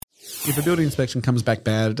If a building inspection comes back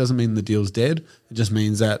bad, it doesn't mean the deal's dead. It just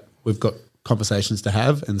means that we've got conversations to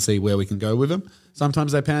have and see where we can go with them.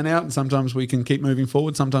 Sometimes they pan out and sometimes we can keep moving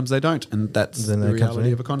forward. Sometimes they don't. And that's the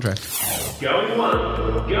reality of a contract. Going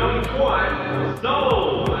once, going twice,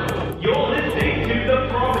 sold. You're listening to The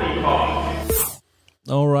Property Pod.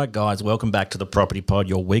 All right, guys, welcome back to The Property Pod,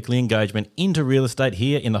 your weekly engagement into real estate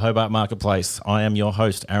here in the Hobart Marketplace. I am your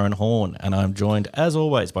host, Aaron Horn, and I'm joined, as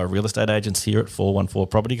always, by real estate agents here at 414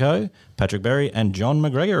 Property Co., Patrick Berry and John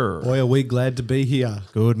McGregor. Boy, are we glad to be here.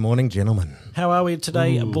 Good morning, gentlemen. How are we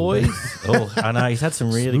today, boys? Oh, I know, he's had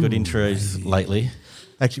some really good intros lately.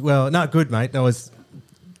 Actually, well, no, good, mate. It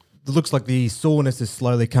looks like the soreness is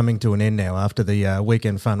slowly coming to an end now after the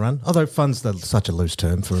weekend fun run, although fun's such a loose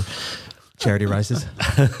term for charity races.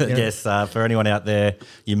 Yes, for anyone out there,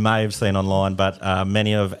 you may have seen online, but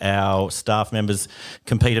many of our staff members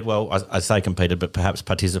competed. Well, I say competed, but perhaps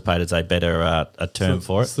participated is a better term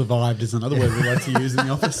for it. Survived is another word we like to use in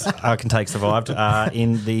the office. I can take survived.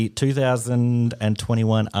 In the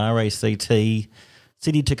 2021 RACT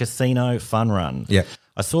City to Casino Fun Run. Yeah.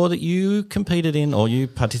 I saw that you competed in, or you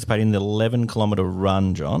participated in the 11-kilometre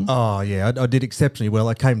run, John. Oh, yeah, I did exceptionally well.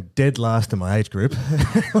 I came dead last in my age group.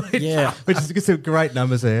 which is some great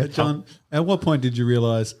numbers there. John, at what point did you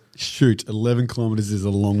realise, shoot, 11 kilometres is a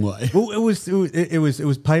long way? Well, it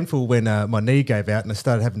was painful when my knee gave out and I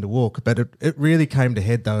started having to walk, but it really came to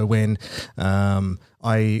head though when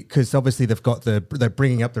because obviously they're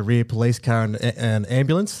bringing up the rear police car and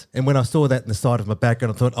ambulance, and when I saw that in the side of my back,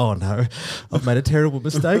 and I thought, oh no, I've made a terrible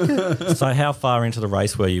mistake. So how far into the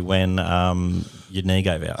race were you when your knee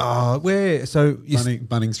gave out?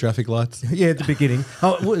 Bunnings traffic lights. Yeah, at the beginning.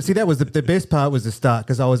 See, that was the best part was the start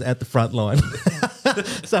because I was at the front line.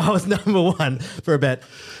 So I was number one for about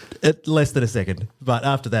less than a second. But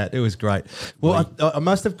after that, it was great. Well, I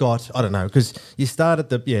must have got, I don't know, because you start at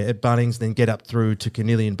Bunnings, then get up through to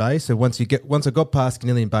Carnelian Bay. So once I got past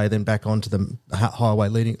Carnelian Bay, then back onto the highway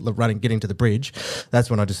getting to the bridge, that's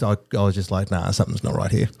when I was just like, nah, something's not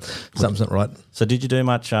right here. Something's not right. So did you do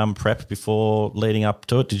much prep before leading up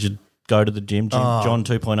to it? Did you go to the gym? John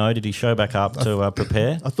 2.0, did he show back up to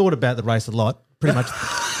prepare? I thought about the race a lot, pretty much.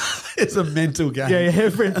 It's a mental game. Yeah,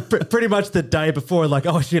 pretty much the day before, like,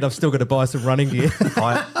 oh shit, I've still got to buy some running gear.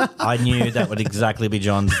 I knew that would exactly be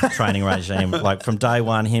John's training regime. Like from day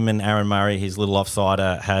one, him and Aaron Murray, his little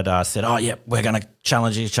offsider, had said, oh yeah, we're going to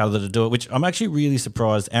challenge each other to do it, which I'm actually really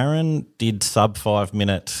surprised. Aaron did sub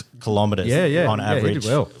 5-minute kilometres on average. He did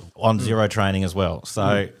well. On zero training as well.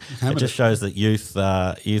 So it just shows that youth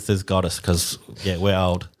has got us because, we're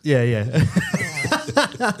old. Yeah.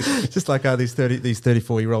 Just like these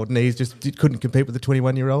 34-year-old knees just couldn't compete with the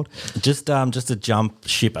 21-year-old. Just to jump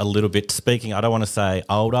ship a little bit, speaking, I don't want to say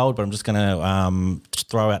old, but I'm just going to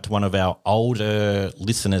throw out to one of our older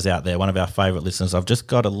listeners out there, one of our favourite listeners. I've just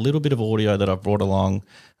got a little bit of audio that I've brought along.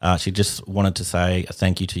 She just wanted to say a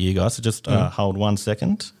thank you to you guys. So just hold 1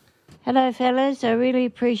 second. Hello, fellas. I really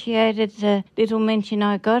appreciated the little mention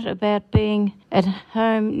I got about being at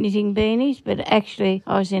home knitting beanies, but actually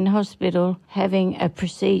I was in hospital having a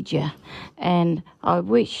procedure, and I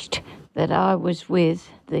wished that I was with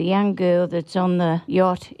the young girl that's on the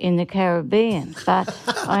yacht in the Caribbean. But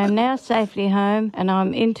I am now safely home, and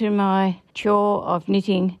I'm into my chore of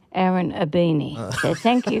knitting Aaron a beanie. So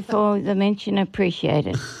thank you for the mention. Appreciate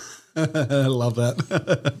it. I love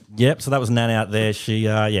that. Yep, so that was Nan out there. She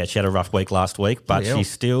had a rough week last week, but she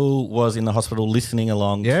still was in the hospital listening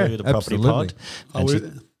along to the Property Pod.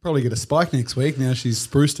 Probably get a spike next week. Now she's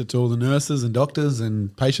spruced it to all the nurses and doctors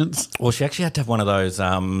and patients. Well, she actually had to have one of those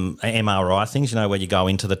MRI things, where you go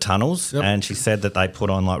into the tunnels. Yep. And she said that they put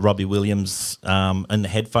on like Robbie Williams and the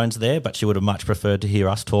headphones there, but she would have much preferred to hear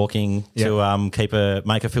us talking to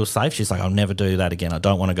make her feel safe. She's like, I'll never do that again. I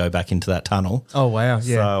don't want to go back into that tunnel. Oh, wow.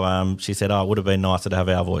 Yeah. So she said, it would have been nicer to have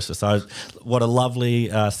our voices. So what a lovely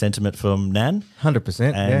sentiment from Nan.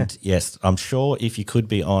 100%. And yes, I'm sure if you could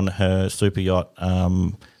be on her super yacht,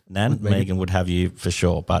 Nan, Megan would have you for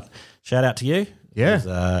sure. But shout out to you. Yeah.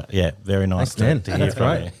 It was, very nice to hear That's from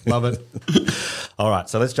great. you. Love it. All right,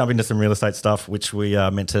 so let's jump into some real estate stuff, which we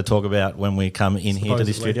are meant to talk about when we come in here to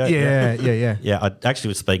the studio. Yeah. Yeah, I actually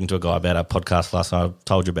was speaking to a guy about our podcast last night. I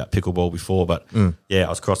told you about pickleball before, but I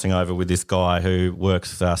was crossing over with this guy who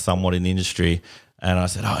works somewhat in the industry. And I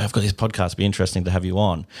said, I've got this podcast. It'd be interesting to have you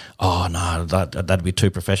on. Oh, no, that'd be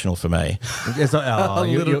too professional for me.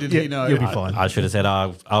 Little did he know. You'll be fine. I should have said,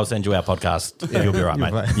 I'll send you our podcast. You'll be right,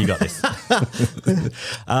 mate. Right. You got this.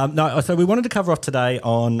 So we wanted to cover off today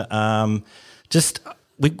on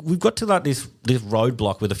we've got to like this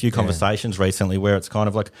roadblock with a few conversations recently where it's kind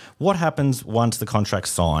of like, what happens once the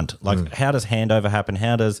contract's signed? Like, how does handover happen?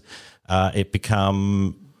 How does it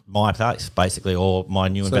become my place, basically, or my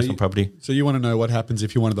new investment property? So you want to know what happens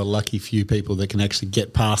if you're one of the lucky few people that can actually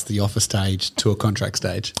get past the offer stage to a contract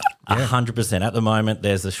stage? 100%. At the moment,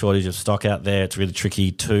 there's a shortage of stock out there. It's really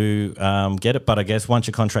tricky to get it. But I guess once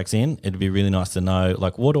your contract's in, it'd be really nice to know,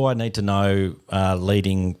 like, what do I need to know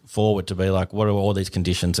leading forward to be like, what are all these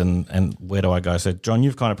conditions and where do I go? So, John,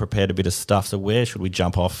 you've kind of prepared a bit of stuff. So where should we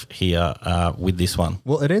jump off here with this one?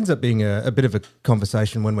 Well, it ends up being a bit of a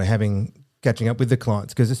conversation when we're catching up with the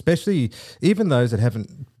clients, because especially even those that haven't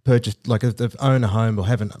purchased, like if they've owned a home or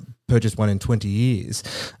haven't purchased one in 20 years,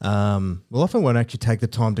 will often won't actually take the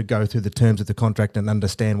time to go through the terms of the contract and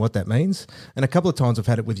understand what that means. And a couple of times I've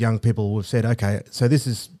had it with young people who've said, okay, so this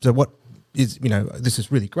is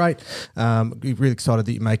really great. We're really excited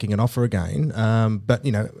that you're making an offer again. But, how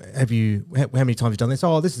many times have you done this?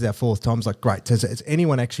 Oh, this is our fourth time. It's like, great. Has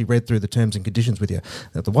anyone actually read through the terms and conditions with you?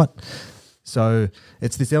 The what? So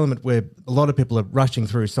it's this element where a lot of people are rushing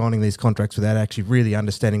through signing these contracts without actually really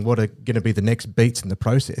understanding what are going to be the next beats in the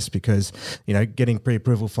process, because, getting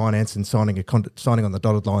pre-approval finance and signing on the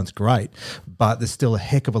dotted line is great, but there's still a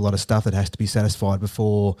heck of a lot of stuff that has to be satisfied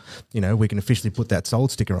before, we can officially put that sold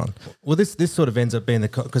sticker on. Well, this sort of ends up being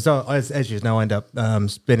because as you know, I end up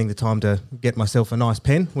spending the time to get myself a nice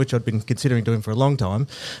pen, which I'd been considering doing for a long time.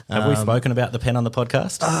 Have we spoken about the pen on the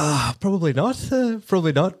podcast? Probably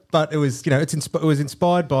not, but it was, it was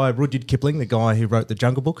inspired by Rudyard Kipling, the guy who wrote the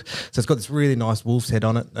Jungle Book. So it's got this really nice wolf's head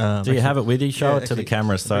on it. Do you have it with you? Show it to the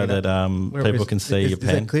camera so that people can see your pen.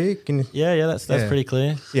 Is that clear? That's pretty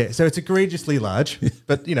clear. Yeah, so it's egregiously large,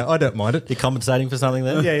 but I don't mind it. You're compensating for something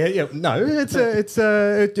there? Yeah. No, it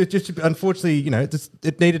just unfortunately,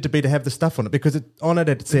 it needed to be to have the stuff on it, because on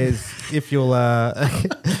it says if you'll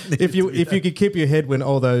if you can keep your head when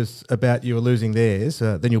all those about you are losing theirs,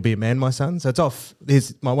 then you'll be a man, my son. So it's off.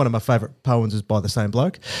 One of my favourite poems is by the same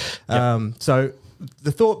bloke. Yep. So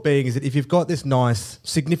the thought being is that if you've got this nice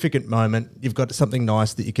significant moment, you've got something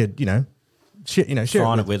nice that you could share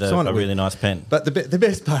sign it with a really nice pen. But the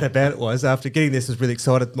best part about it was, after getting this, I was really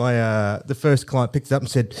excited. My the first client picked it up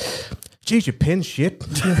and said, "Geez, your pen's shit."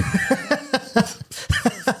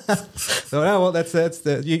 So, that's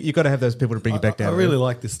you got to have those people to bring you back down. I really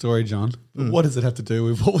like this story, John. What does it have to do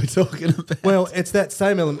with what we're talking about? Well, it's that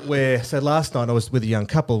same element where, so last night I was with a young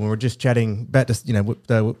couple and we were just chatting about this,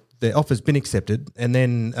 the offer's been accepted, and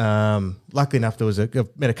then luckily enough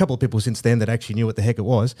I've met a couple of people since then that actually knew what the heck it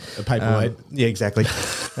was. A paperweight. Yeah, exactly.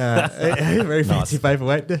 A very fancy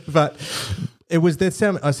paperweight. But it was that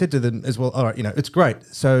sound. I said to them as well, all right, it's great.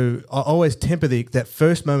 So I always temper that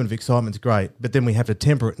first moment of excitement is great, but then we have to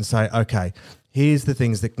temper it and say, okay, here's the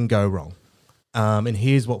things that can go wrong. And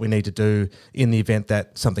here's what we need to do in the event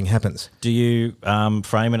that something happens. Do you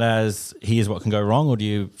frame it as here's what can go wrong, or do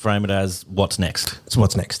you frame it as what's next? It's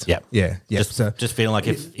what's next. Yeah. Yeah. Just feeling like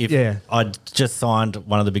if I'd just signed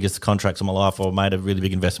one of the biggest contracts of my life or made a really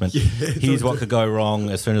big investment, here's what could go wrong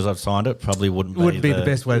as soon as I've signed it, probably wouldn't be the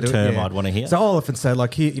best way to do it. I'd want to hear. So I'll often say,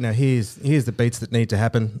 like, here's the beats that need to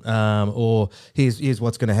happen, or here's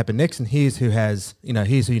what's going to happen next, and here's who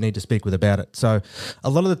you need to speak with about it. So a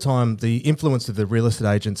lot of the time, the influence of the real estate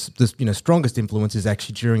agents, the strongest influence is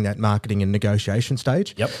actually during that marketing and negotiation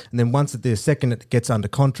stage. Yep. And then once the second it gets under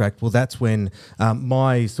contract, well, that's when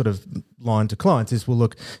my sort of line to clients is, well,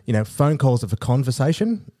 look, phone calls are for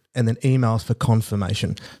conversation, and then emails for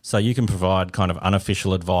confirmation. So you can provide kind of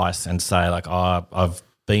unofficial advice and say, like, I've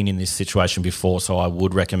been in this situation before, so I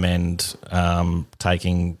would recommend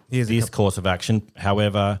taking this course of action.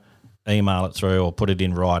 However, email it through or put it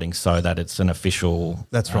in writing so that it's an official.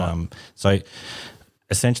 That's right. So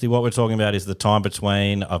essentially what we're talking about is the time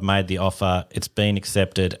between I've made the offer, it's been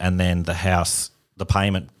accepted, and then the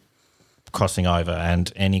payment crossing over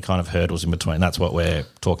and any kind of hurdles in between. That's what we're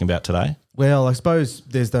talking about today. Well, I suppose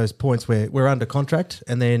there's those points where we're under contract,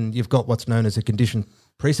 and then you've got what's known as a condition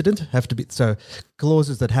precedent, so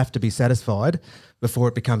clauses that have to be satisfied before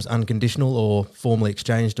it becomes unconditional or formally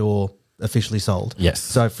exchanged or officially sold. Yes.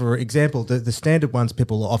 So, for example, the standard ones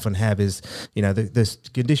people often have is, the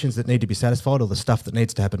conditions that need to be satisfied, or the stuff that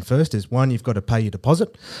needs to happen first is, one, you've got to pay your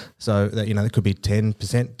deposit. So that, it could be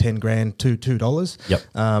 10%, 10 grand, $2.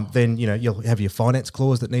 Yep. Then, you'll have your finance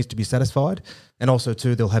clause that needs to be satisfied. And also,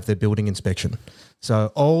 too, they'll have their building inspection.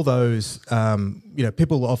 So all those,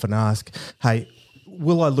 people will often ask, hey,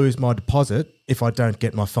 will I lose my deposit if I don't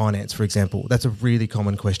get my finance, for example? That's a really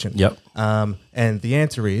common question. Yep. And the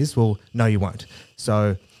answer is, well, no, you won't.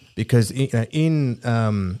 So because in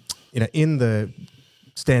the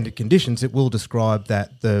standard conditions, it will describe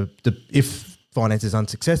that the if finance is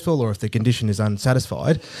unsuccessful or if the condition is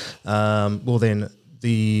unsatisfied, well then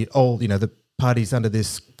the parties under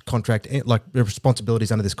this contract, like the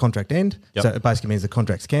responsibilities under this contract end. Yep. So it basically means the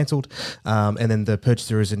contract's cancelled, and then the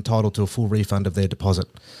purchaser is entitled to a full refund of their deposit.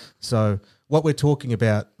 So what we're talking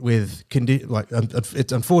about with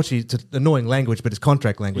it's unfortunately it's annoying language, but it's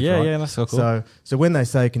contract language. Yeah, right? yeah, that's so cool. So when they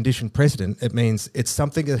say condition precedent, it means it's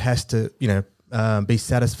something that has to be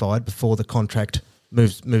satisfied before the contract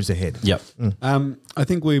moves ahead. Yep. I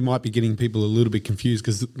think we might be getting people a little bit confused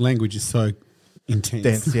because language is so intense.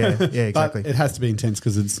 Dense, yeah, exactly. But it has to be intense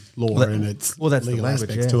because it's law and it's that's the legal language,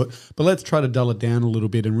 aspects yeah. to it. But let's try to dull it down a little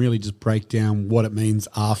bit and really just break down what it means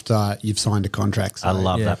after you've signed a contract. So, I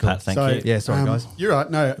love Yeah, that, cool. Pat. Thank so, you. Yeah, sorry, guys. You're right.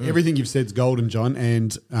 No, everything you've said is golden, John.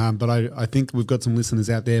 And but I think we've got some listeners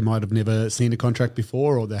out there might have never seen a contract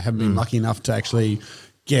before, or they haven't been lucky enough to actually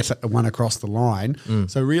get one across the line.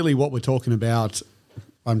 So really, what we're talking about,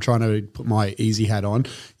 I'm trying to put my easy hat on,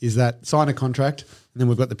 is that sign a contract, and then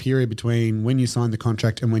we've got the period between when you sign the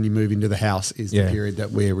contract and when you move into the house is Yeah. the period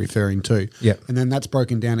that we're referring to. Yeah. And then that's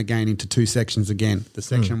broken down again into two sections again. The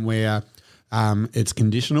section where it's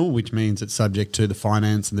conditional, which means it's subject to the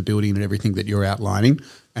finance and the building and everything that you're outlining.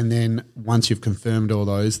 And then once you've confirmed all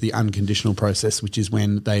those, the unconditional process, which is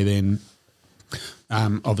when they then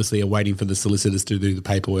obviously are waiting for the solicitors to do the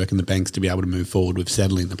paperwork and the banks to be able to move forward with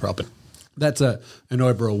settling the property. That's an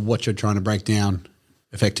overall what you're trying to break down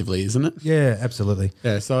effectively, isn't it? Yeah, absolutely.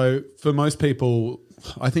 Yeah. So for most people,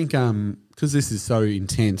 I think because this is so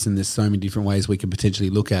intense and there's so many different ways we could potentially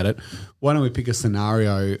look at it, why don't we pick a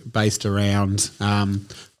scenario based around the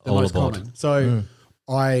All most aboard. common? So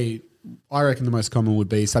I reckon the most common would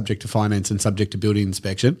be subject to finance and subject to building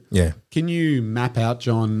inspection. Yeah. Can you map out,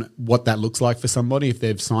 John, what that looks like for somebody if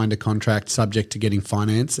they've signed a contract subject to getting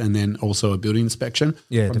finance and then also a building inspection?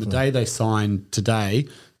 Yeah, From the definitely. day they sign today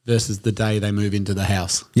versus the day they move into the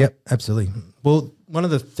house. Yep, absolutely. Well, one of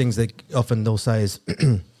the things that often they'll say is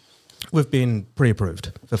we've been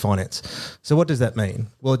pre-approved for finance. So what does that mean?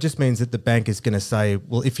 Well, it just means that the bank is going to say,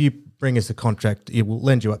 well, if you bring us a contract, it will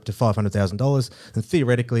lend you up to $500,000. And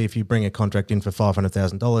theoretically, if you bring a contract in for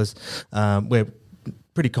 $500,000, we're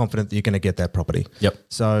pretty confident that you're going to get that property. Yep.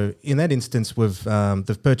 So in that instance,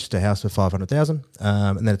 they've purchased a house for $500,000,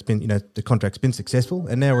 and then it's been, the contract's been successful,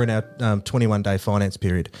 and now we're in our 21-day finance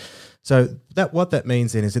period. So what that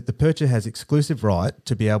means then is that the purchaser has exclusive right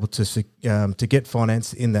to be able to get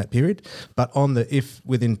finance in that period, but on day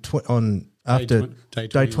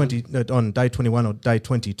 21 or day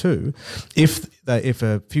 22, if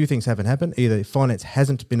a few things haven't happened, either finance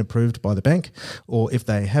hasn't been approved by the bank, or if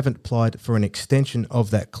they haven't applied for an extension of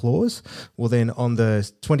that clause, well then on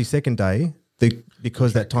the 22nd day,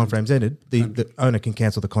 because that time frame's ended, the owner can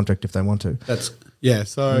cancel the contract if they want to.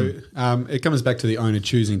 So it comes back to the owner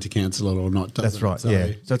choosing to cancel it or not. That's doesn't right. it?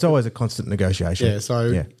 Yeah. So it's always a constant negotiation. Yeah,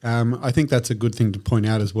 so I think that's a good thing to point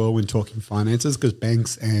out as well when talking finances, because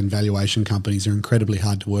banks and valuation companies are incredibly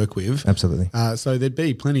hard to work with. Absolutely. So there'd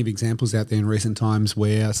be plenty of examples out there in recent times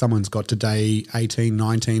where someone's got to day 18,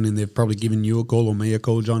 19, and they've probably given you a call or me a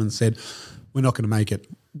call, John, and said, we're not going to make it.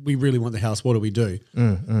 We really want the house. What do we do?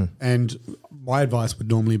 And my advice would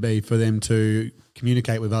normally be for them to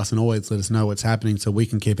communicate with us and always let us know what's happening so we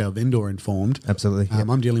can keep our vendor informed. Absolutely. Yep.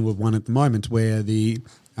 I'm dealing with one at the moment where the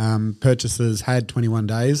purchasers had 21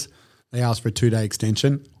 days. They asked for a 2-day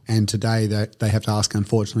extension, and today they have to ask,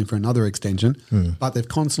 unfortunately, for another extension. But they've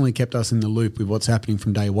constantly kept us in the loop with what's happening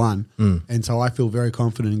from day one. And so I feel very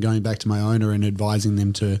confident in going back to my owner and advising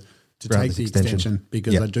them to Grant take this the extension. extension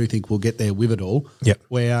because Yep. I do think we'll get there with it all. Yep.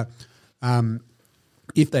 Where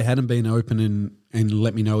if they hadn't been open and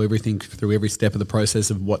let me know everything through every step of the process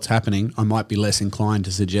of what's happening, I might be less inclined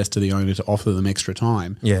to suggest to the owner to offer them extra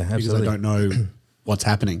time. Yeah, Because absolutely. I don't know what's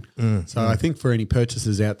happening. So I think for any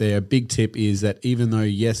purchasers out there, a big tip is that even though,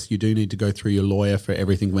 yes, you do need to go through your lawyer for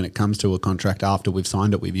everything when it comes to a contract after we've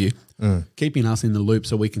signed it with you, keeping us in the loop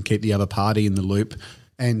so we can keep the other party in the loop,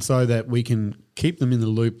 and so that we can keep them in the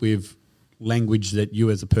loop with language that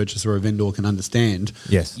you as a purchaser or vendor can understand.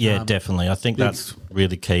 Yes. Yeah, definitely. I think that's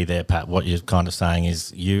really key there, Pat. What you're kind of saying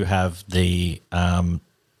is you have the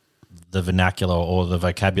vernacular or the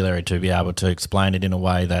vocabulary to be able to explain it in a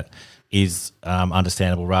way that is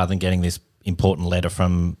understandable, rather than getting this important letter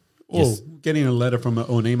from. Or getting a letter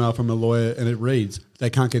or an email from a lawyer and it reads, they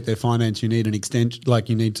can't get their finance, you need an extension, like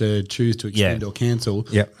you need to choose to extend or cancel.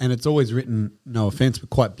 Yep. And it's always written, no offense, but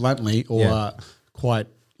quite bluntly or quite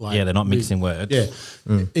like... Yeah, they're not mixing words. Yeah.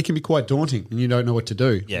 It can be quite daunting and you don't know what to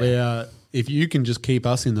do. Yeah. Where if you can just keep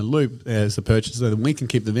us in the loop as the purchaser, then we can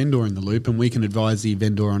keep the vendor in the loop and we can advise the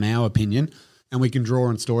vendor on our opinion. and we can draw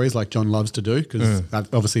on stories like John loves to do, because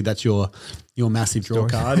obviously that's your massive draw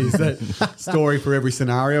card is that story for every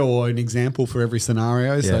scenario or an example for every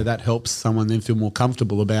scenario. Yeah. So that helps someone then feel more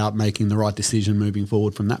comfortable about making the right decision moving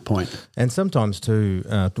forward from that point. And sometimes too,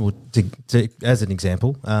 as an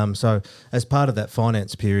example, so as part of that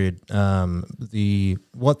finance period,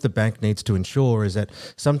 what the bank needs to ensure is that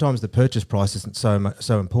sometimes the purchase price isn't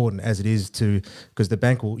so important as it is because the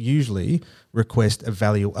bank will usually request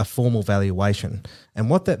a formal valuation. And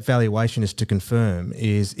what that valuation is to confirm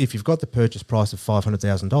is if you've got the purchase price of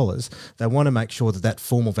 $500,000, they want to make sure that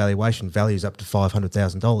formal valuation values up to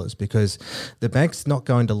 $500,000, because the bank's not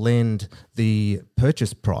going to lend the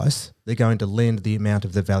purchase price, they're going to lend the amount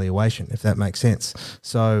of the valuation, if that makes sense.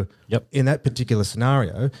 So in that particular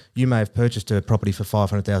scenario, you may have purchased a property for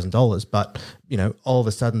 $500,000, but all of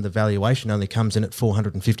a sudden the valuation only comes in at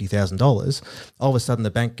 $450,000. All of a sudden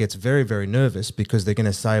the bank gets very, very nervous, because they're going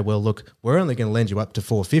to say, well, look, we're only going to lend you up to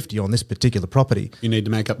 $450,000 on this particular property. You need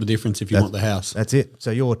to make up the difference if you want the house. That's it.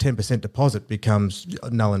 So your 10% deposit becomes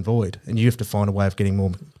null and void, and you have to find a way of getting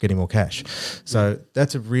more cash. So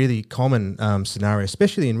that's a really common scenario,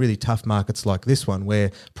 especially in really tough markets like this one,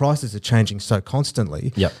 where prices are changing so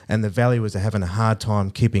constantly, and the valuers are having a hard time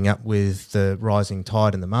keeping up with the rising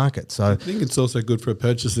tide in the market. So I think it's also good for a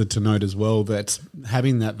purchaser to note as well that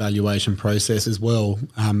having that valuation process as well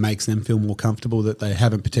makes them feel more comfortable that they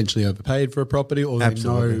haven't potentially overpaid for a property, or they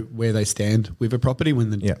know where they stand with a property when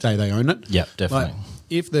the day they own it. Yeah, definitely. Like,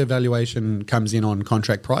 if the valuation comes in on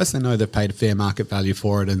contract price, they know they've paid a fair market value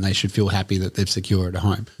for it, and they should feel happy that they've secured a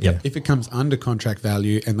home. If it comes under contract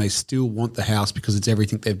value and they still want the house because it's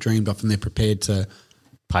everything they've dreamed of and they're prepared to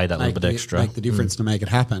pay that little bit extra, make the difference to make it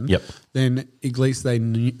happen, then at least they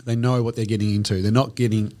know what they're getting into. They're not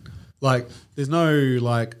getting there's no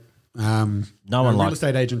real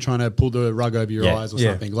estate agent trying to pull the rug over your eyes or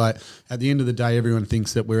something. Like, at the end of the day, everyone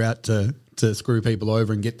thinks that we're out to screw people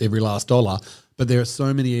over and get every last dollar. But there are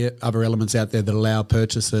so many other elements out there that allow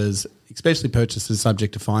purchasers, especially purchasers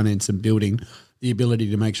subject to finance and building, the ability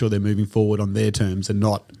to make sure they're moving forward on their terms and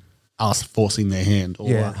not us forcing their hand, or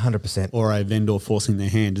 100%, or a vendor forcing their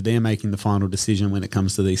hand. They're making the final decision when it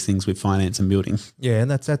comes to these things with finance and building. Yeah, and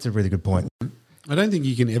that's a really good point. I don't think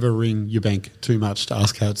you can ever ring your bank too much to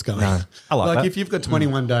ask how it's going. No, I like that. If you've got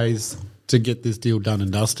 21 days to get this deal done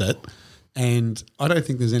and dusted, and I don't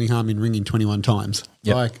think there's any harm in ringing 21 times,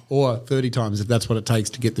 or 30 times if that's what it takes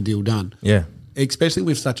to get the deal done. Yeah. Especially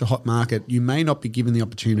with such a hot market, you may not be given the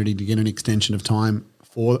opportunity to get an extension of time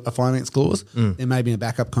for a finance clause. There may be a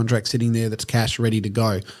backup contract sitting there that's cash ready to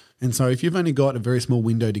go. And so if you've only got a very small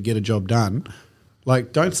window to get a job done,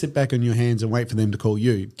 don't sit back on your hands and wait for them to call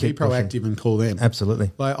you. Be proactive and call them.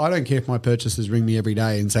 Absolutely. I don't care if my purchasers ring me every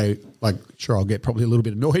day and say, sure, I'll get probably a little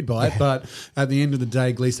bit annoyed by it, but at the end of the day,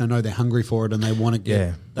 at least I know they're hungry for it and they want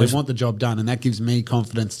to they want the job done, and that gives me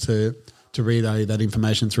confidence to relay that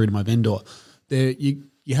information through to my vendor.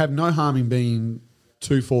 You have no harm in being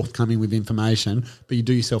too forthcoming with information, but you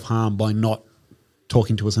do yourself harm by not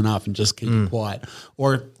talking to us enough and just keeping quiet.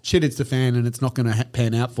 Or if shit hits the fan and it's not going to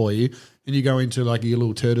pan out for you, and you go into your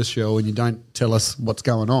little tortoise shell and you don't tell us what's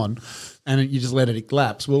going on, and you just let it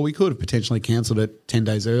lapse, well, we could have potentially cancelled it 10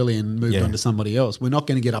 days early and moved on to somebody else. We're not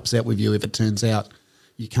going to get upset with you if it turns out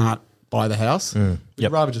you can't buy the house.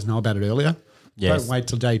 We'd rather just know about it earlier. Yes. Don't wait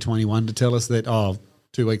till day 21 to tell us that,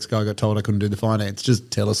 2 weeks ago I got told I couldn't do the finance. Just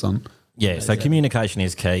tell us on. Yeah, so communication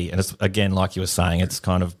is key. And it's, again, like you were saying, it's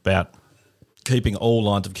kind of about keeping all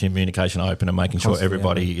lines of communication open and making sure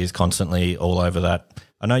everybody is constantly all over that.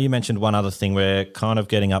 I know you mentioned one other thing. We're kind of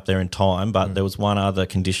getting up there in time, but there was one other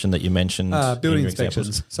condition that you mentioned. Building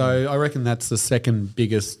inspections. So I reckon that's the second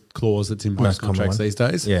biggest clause that's in most contracts these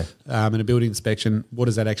days. Yeah. And a building inspection, what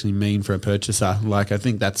does that actually mean for a purchaser? I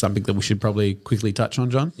think that's something that we should probably quickly touch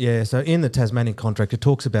on, John. Yeah, so in the Tasmanian contract, it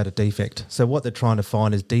talks about a defect. So what they're trying to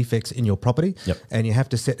find is defects in your property, and you have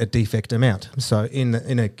to set a defect amount. So in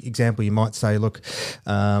an example, you might say, look,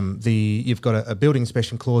 you've got a building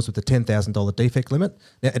inspection clause with a $10,000 defect limit.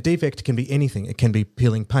 Now, a defect can be anything. It can be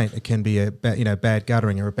peeling paint. It can be a bad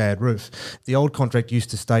guttering or a bad roof. The old contract used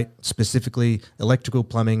to state specifically electrical,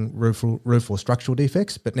 plumbing, roof or structural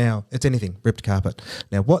defects, but now it's anything, ripped carpet.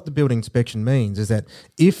 Now, what the building inspection means is that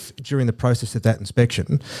if during the process of that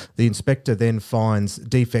inspection, the inspector then finds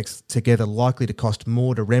defects together likely to cost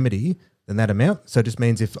more to remedy than that amount, so it just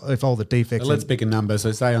means if all the defects... So let's pick a number.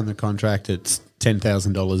 So say on the contract it's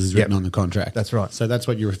 $10,000 is written on the contract. That's right. So that's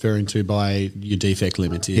what you're referring to by your defect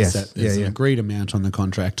limit. Is Yes. that there's an agreed amount on the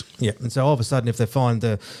contract. Yeah, and so all of a sudden, if they find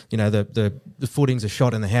the footings are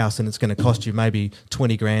shot in the house and it's going to cost you maybe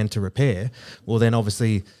 $20,000 to repair, well then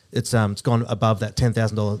obviously it's gone above that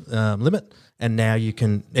 $10,000 limit, and now you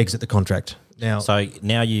can exit the contract. So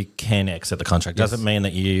now you can exit the contract. Doesn't mean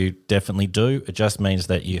that you definitely do. It just means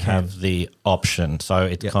that you have the option. So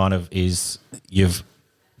it kind of is you've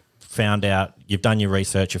found out, you've done your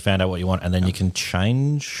research, you've found out what you want, and then you can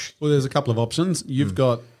change. Well, there's a couple of options. You've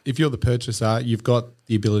got, if you're the purchaser, you've got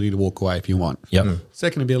the ability to walk away if you want. Yep.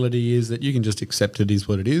 Second ability is that you can just accept it is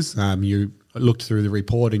what it is. You looked through the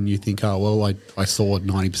report and you think, oh, well, I saw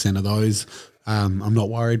 90% of those. I'm not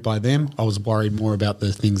worried by them. I was worried more about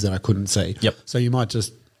the things that I couldn't see. Yep. So you might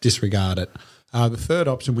just disregard it. The third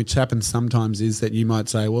option, which happens sometimes, is that you might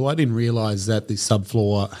say, well, I didn't realise that the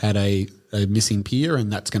subfloor had a missing pier and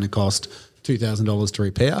that's going to cost $2,000 to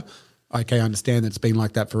repair. Okay, I understand that's been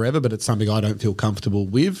like that forever, but it's something I don't feel comfortable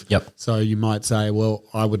with. Yep. So you might say, well,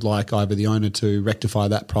 I would like either the owner to rectify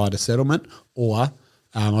that prior to settlement, or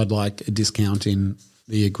I'd like a discount in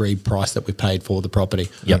the agreed price that we paid for the property.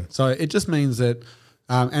 Yep. So it just means that,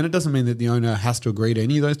 and it doesn't mean that the owner has to agree to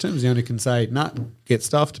any of those terms. The owner can say, nah, get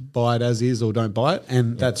stuffed, buy it as is or don't buy it.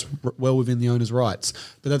 And that's well within the owner's rights.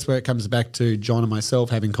 But that's where it comes back to John and myself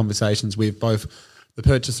having conversations with both the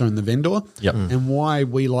purchaser and the vendor. Yep. And why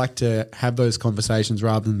we like to have those conversations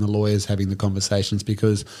rather than the lawyers having the conversations,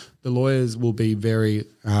 because the lawyers will be very...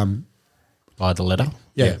 by the letter?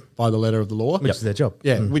 by the letter of the law. which is their job.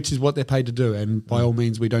 Yeah, which is what they're paid to do. And by all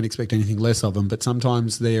means, we don't expect anything less of them. But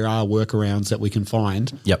sometimes there are workarounds that we can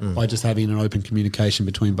find by just having an open communication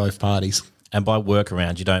between both parties. And by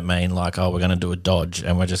workaround, you don't mean like, oh, we're going to do a dodge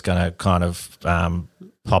and we're just going to kind of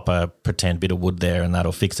pop a pretend bit of wood there and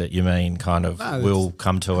that'll fix it. You mean kind of we'll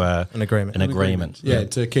come to An agreement. An agreement. Yeah,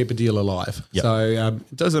 to keep a deal alive. Yep. So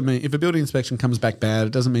it doesn't mean, if a building inspection comes back bad,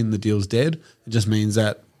 it doesn't mean the deal's dead. It just means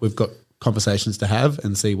that we've got conversations to have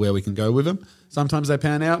and see where we can go with them. Sometimes they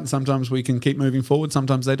pan out and sometimes we can keep moving forward.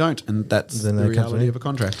 Sometimes they don't. And that's the reality of a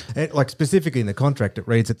contract. And like specifically in the contract, it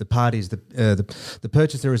reads that the parties, the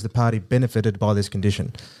purchaser is the party benefited by this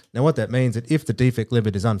condition. Now, what that means that if the defect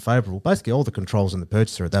limit is unfavourable, basically all the controls on the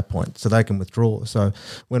purchaser at that point, so they can withdraw. So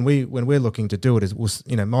when we're looking to do it, is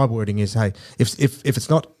my wording is, hey, if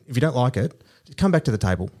you don't like it, come back to the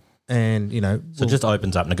table. And, So it just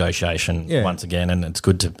opens up negotiation once again, and it's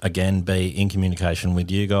good to, again, be in communication with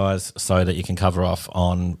you guys so that you can cover off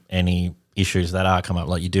on any issues that are come up.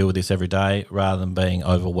 Like, you deal with this every day rather than being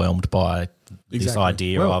overwhelmed by this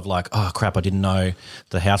idea of like, oh, crap, I didn't know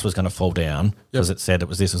the house was going to fall down because it said it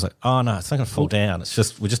was this. It's like, oh, no, it's not going to fall down. It's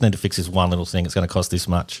just we just need to fix this one little thing. It's going to cost this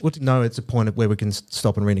much. Well, no, it's a point where we can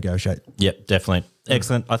stop and renegotiate. Yep, definitely.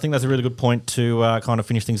 Excellent. I think that's a really good point to kind of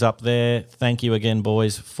finish things up there. Thank you again,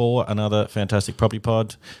 boys, for another fantastic property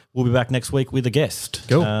pod. We'll be back next week with a guest.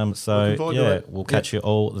 Cool. We'll catch you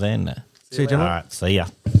all then. See you, gentlemen. All right, see ya.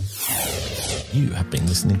 You have been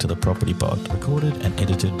listening to The Property Pod, recorded and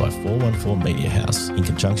edited by 414 Media House in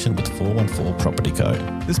conjunction with 414 Property Code.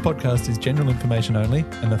 This podcast is general information only,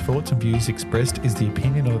 and the thoughts and views expressed is the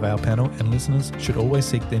opinion of our panel, and listeners should always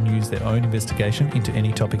seek and use their own investigation into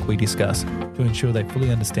any topic we discuss to ensure they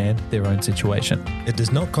fully understand their own situation. It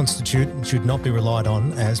does not constitute and should not be relied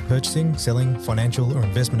on as purchasing, selling, financial or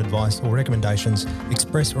investment advice or recommendations,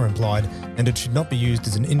 express or implied, and it should not be used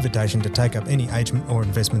as an invitation to take up any agent or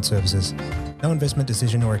investment services. No investment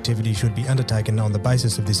decision or activity should be undertaken on the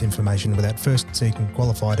basis of this information without first seeking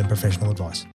qualified and professional advice.